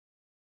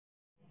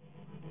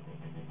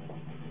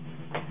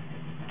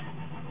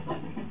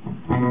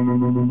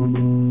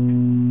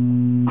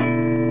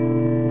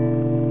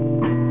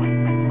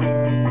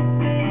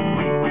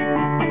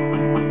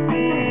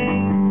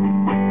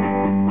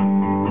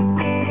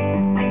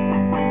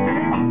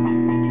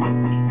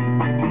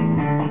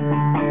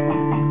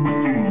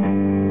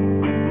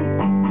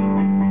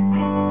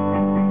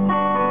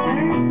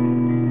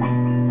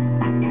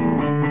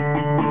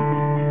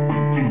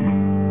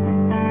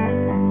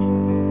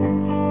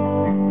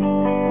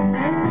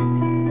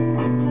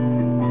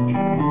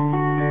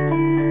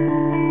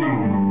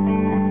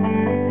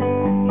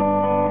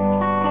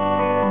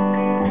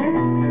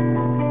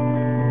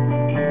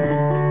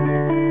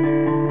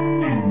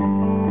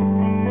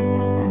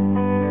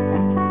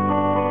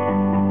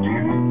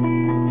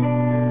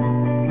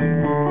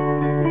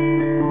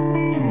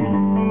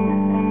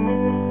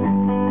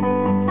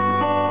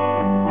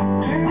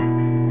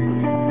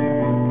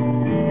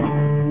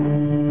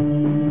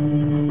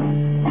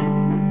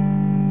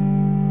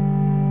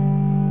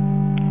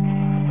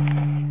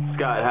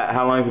Scott,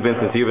 how long has it been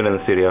since you've been in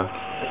the studio?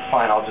 It's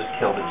fine, I'll just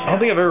kill the channel. I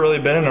don't think I've ever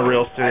really been in a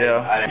real studio.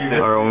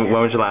 Or when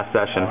was your last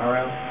session?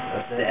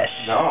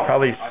 No.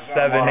 Probably 7,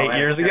 8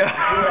 years ago.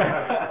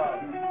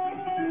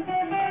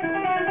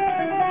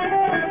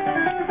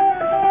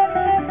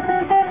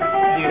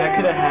 Dude, I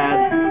could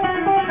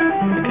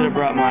have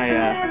brought my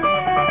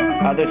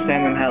other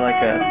stand and had like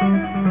a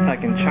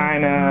fucking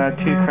China,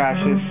 2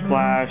 crashes,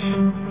 splash,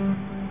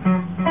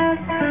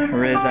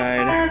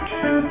 Rizide,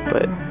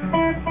 but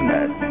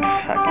that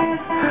fucking.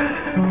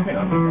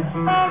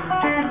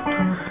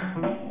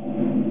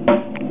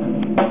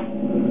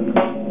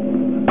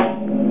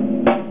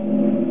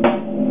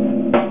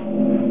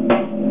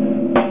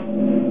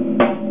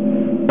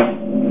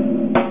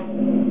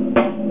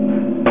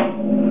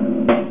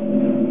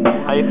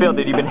 How you feel,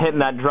 dude? You've been hitting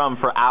that drum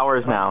for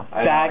hours now.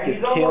 Back is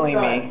killing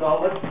me.